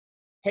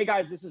Hey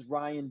guys, this is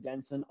Ryan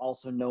Denson,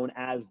 also known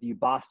as the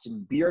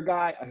Boston Beer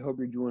Guy. I hope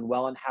you're doing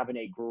well and having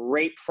a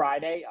great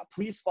Friday.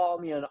 Please follow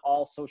me on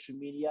all social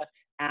media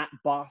at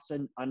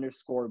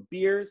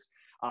Boston_beers.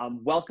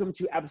 Welcome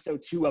to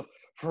episode 2 of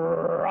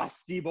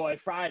Frosty Boy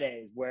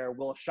Fridays, where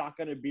we'll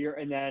shotgun a beer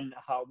and then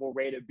we'll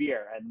rate a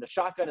beer. And the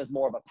shotgun is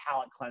more of a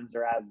palate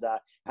cleanser, as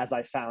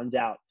I found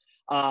out.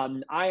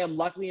 I am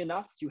lucky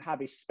enough to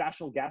have a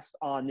special guest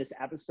on this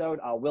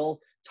episode, Will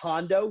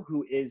Tondo,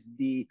 who is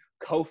the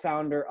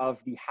co-founder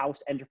of the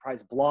House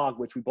Enterprise blog,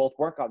 which we both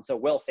work on. So,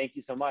 Will, thank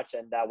you so much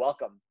and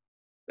welcome.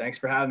 Thanks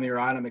for having me,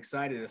 Ryan. I'm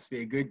excited. This will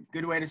be a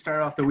good way to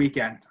start off the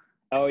weekend.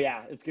 Oh,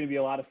 yeah, it's going to be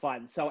a lot of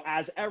fun. So,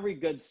 as every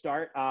good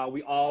start,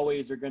 we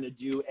always are going to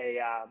do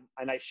a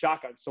nice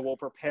shotgun. So, we'll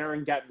prepare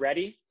and get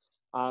ready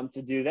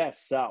to do this.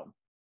 So,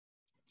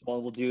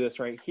 we'll do this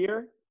right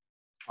here.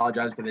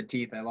 Apologize for the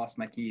teeth. I lost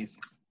my keys.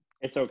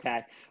 It's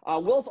okay.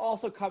 Will's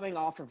also coming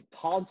off of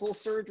tonsil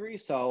surgery,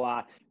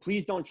 so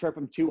please don't trip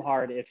him too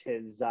hard if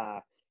his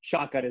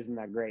shotgun isn't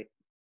that great.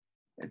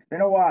 It's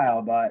been a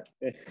while, but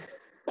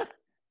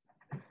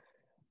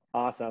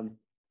awesome.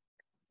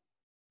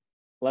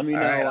 Let me know.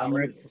 Right, I'm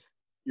ready.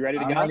 You ready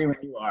to I'm go? ready when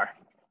you are.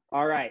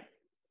 All right.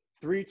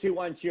 3, 2,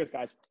 1. Cheers,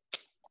 guys.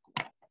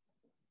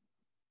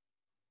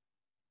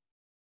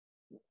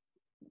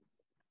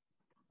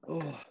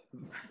 Oh,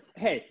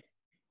 hey.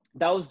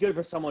 That was good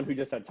for someone who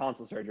just had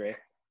tonsil surgery.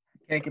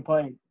 Can't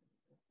complain.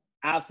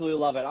 Absolutely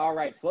love it. All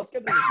right, so let's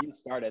get the review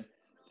started.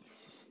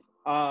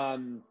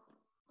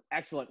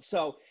 Excellent.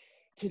 So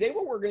today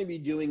what we're going to be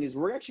doing is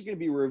we're actually going to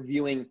be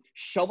reviewing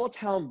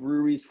Shoveltown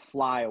Brewery's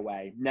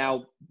Flyaway.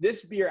 Now,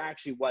 this beer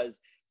actually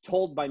was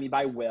told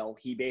by Will.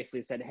 He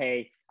basically said,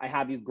 hey, I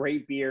have these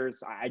great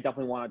beers. I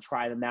definitely want to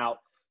try them out.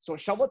 So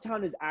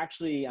Shoveltown is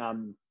actually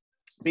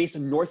based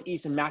in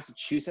northeastern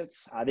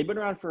Massachusetts. They've been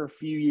around for a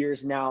few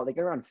years now. They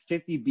got around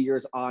 50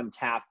 beers on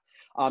tap.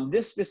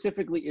 This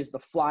specifically is the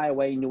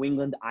Flyaway New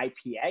England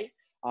IPA.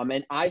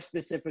 And I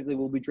specifically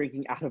will be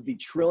drinking out of the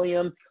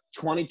Trillium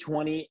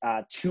 2020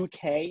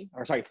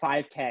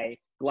 5K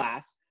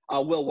glass.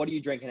 Will, what are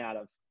you drinking out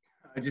of?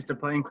 Just a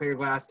plain clear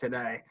glass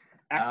today.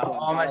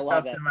 Excellent. All my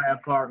stuff's in my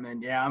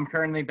apartment. Yeah, I'm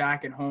currently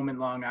back at home in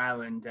Long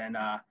Island and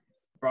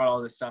brought all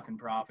this stuff in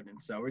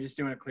Providence. So we're just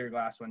doing a clear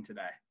glass one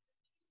today.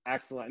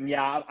 Excellent. And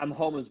yeah, I'm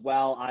home as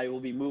well. I will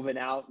be moving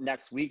out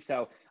next week.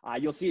 So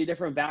you'll see a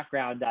different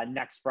background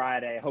next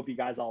Friday. I hope you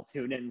guys all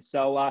tune in.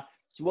 So,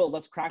 Will,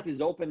 let's crack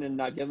these open and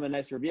give them a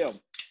nice review.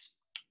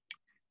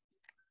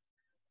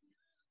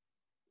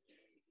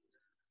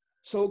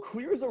 So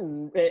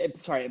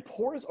it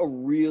pours a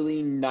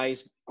really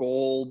nice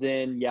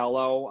golden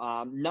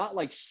yellow, not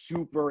like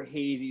super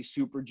hazy,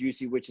 super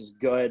juicy, which is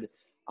good.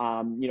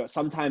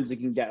 Sometimes it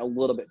can get a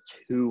little bit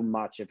too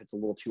much if it's a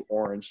little too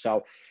orange.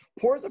 So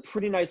pours a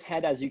pretty nice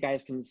head, as you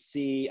guys can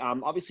see.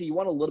 Obviously you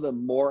want a little bit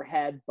more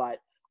head, but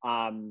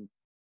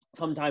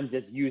sometimes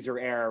it's user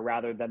error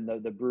rather than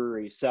the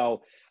brewery.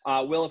 So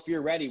Will, if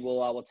you're ready,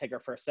 we'll take our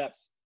first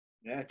sips.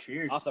 Yeah,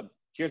 cheers. Awesome.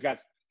 Cheers,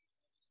 guys.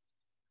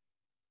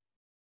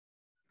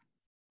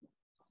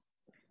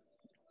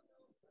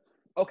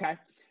 Okay.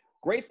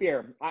 Great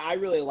beer. I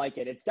really like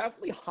it. It's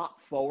definitely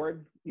hop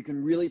forward. You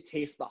can really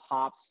taste the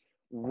hops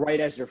right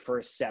as your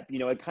first sip.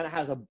 It kind of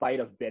has a bite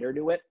of bitter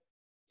to it,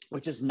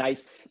 which is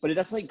nice, but it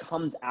definitely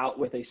comes out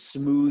with a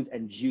smooth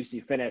and juicy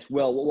finish.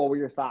 Will, what were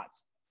your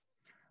thoughts?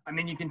 I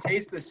mean, you can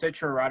taste the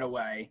Citra right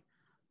away.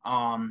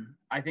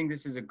 I think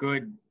this is a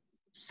good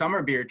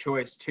summer beer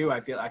choice too.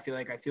 I feel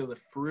the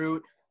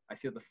fruit. I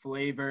feel the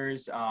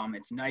flavors.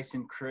 It's nice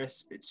and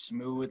crisp. It's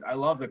smooth. I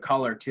love the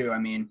color too. I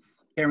mean,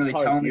 can't really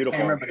tell on the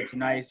camera, but it's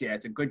nice. Yeah,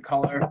 it's a good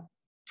color.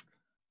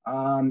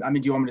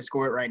 Do you want me to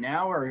score it right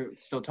now or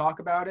still talk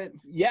about it?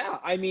 Yeah,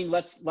 I mean,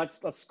 let's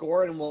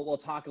score it and we'll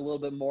talk a little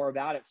bit more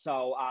about it.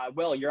 So,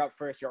 Will, you're up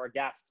first. You're our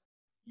guest.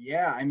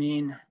 Yeah, I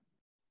mean,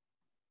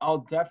 I'll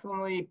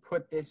definitely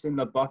put this in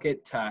the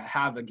bucket to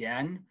have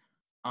again.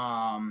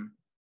 I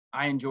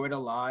enjoyed it a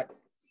lot.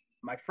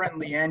 My friend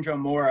Leandro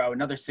Moro,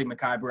 another Sigma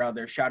Chi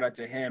brother, shout out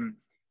to him.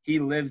 He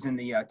lives in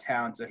the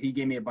town, so he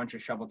gave me a bunch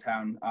of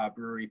Shoveltown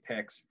brewery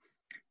picks.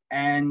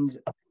 And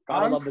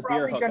gotta love the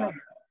beer hookup.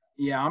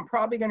 Yeah, I'm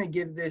probably going to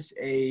give this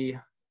a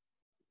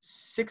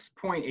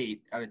 6.8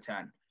 out of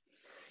 10.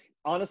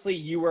 Honestly,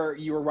 you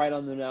were right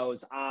on the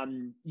nose.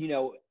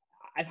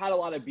 I've had a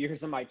lot of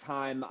beers in my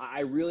time.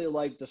 I really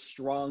like the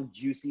strong,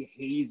 juicy,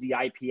 hazy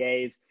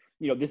IPAs.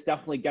 This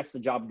definitely gets the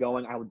job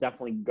going. I would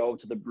definitely go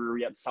to the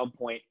brewery at some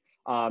point.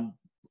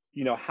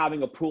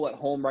 Having a pool at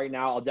home right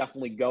now, I'll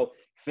definitely go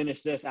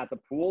finish this at the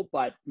pool.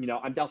 But,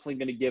 I'm definitely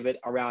going to give it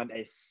around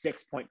a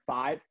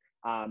 6.5.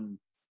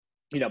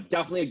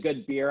 Definitely a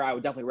good beer. I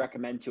would definitely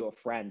recommend to a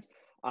friend.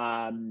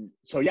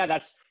 So yeah,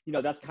 that's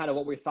kind of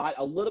what we thought.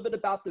 A little bit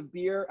about the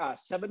beer,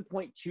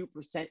 7.2%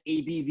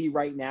 ABV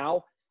right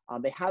now.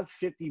 They have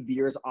 50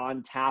 beers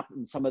on tap,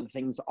 and some of the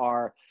things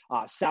are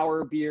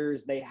sour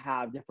beers. They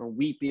have different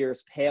wheat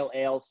beers, pale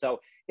ale. So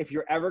if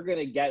you're ever going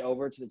to get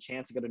over to the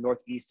chance to go to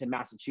northeastern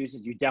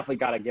Massachusetts, you definitely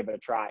got to give it a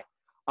try.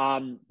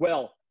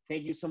 Will,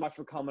 thank you so much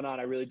for coming on.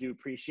 I really do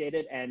appreciate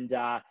it. And,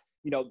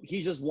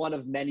 he's just one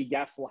of many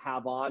guests we'll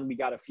have on. We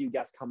got a few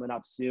guests coming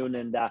up soon,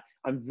 and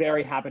I'm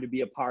very happy to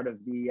be a part of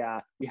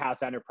the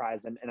House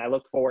Enterprise, and I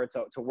look forward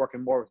to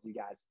working more with you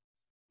guys.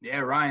 Yeah,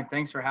 Ryan,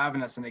 thanks for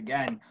having us. And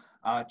again,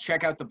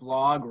 check out the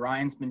blog.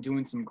 Ryan's been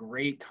doing some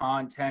great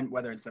content,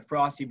 whether it's the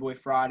Frosty Boy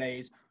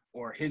Fridays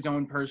or his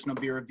own personal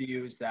beer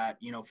reviews that,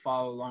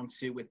 follow along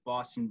suit with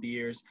Boston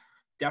Beers.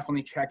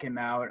 Definitely check him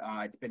out.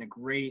 It's been a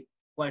great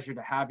pleasure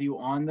to have you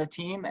on the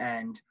team,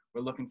 and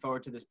we're looking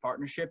forward to this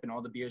partnership and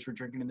all the beers we're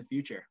drinking in the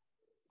future.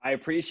 I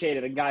appreciate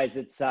it. And guys,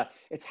 it's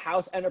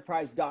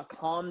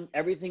houseenterprise.com.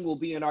 Everything will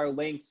be in our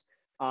links.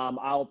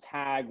 I'll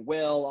tag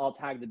Will, I'll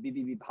tag the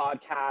BBB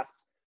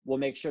podcast. We'll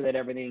make sure that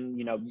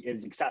everything,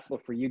 is accessible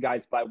for you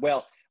guys. But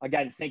Will,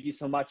 again, thank you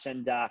so much.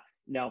 And,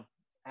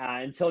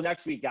 until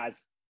next week,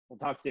 guys, we'll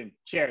talk soon.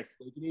 Cheers.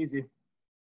 Take it easy.